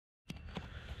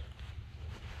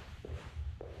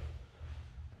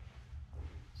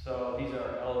So these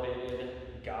are elevated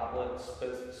goblet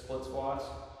split squats.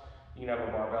 You can have a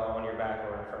barbell on your back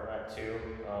or in front rack too,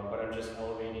 but I'm just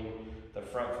elevating the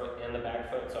front foot and the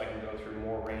back foot so I can go through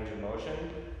more range of motion.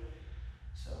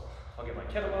 So I'll get my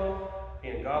kettlebell, be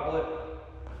in a goblet,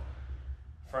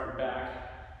 front and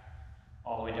back,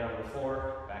 all the way down to the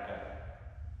floor, back up.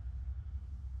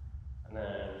 And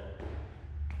then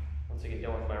once I get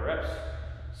done with my reps,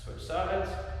 switch sides.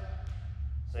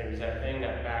 Same exact thing,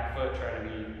 that back foot trying to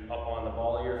be up on the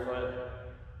ball of your foot,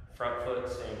 front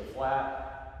foot staying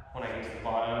flat. When I get to the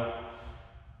bottom,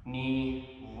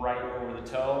 knee right over the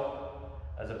toe,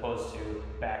 as opposed to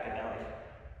back at that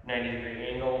like 90-degree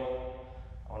angle.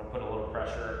 I want to put a little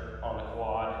pressure on the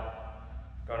quad,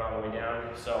 going all the way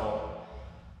down. So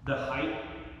the height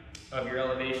of your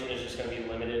elevation is just going to be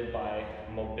limited by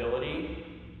mobility.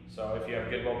 So if you have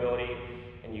good mobility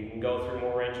and you can go through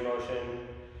more range of motion,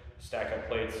 stack up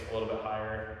plates a little bit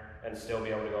higher, and still be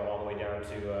able to go all the way down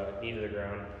to knee to the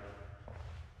ground.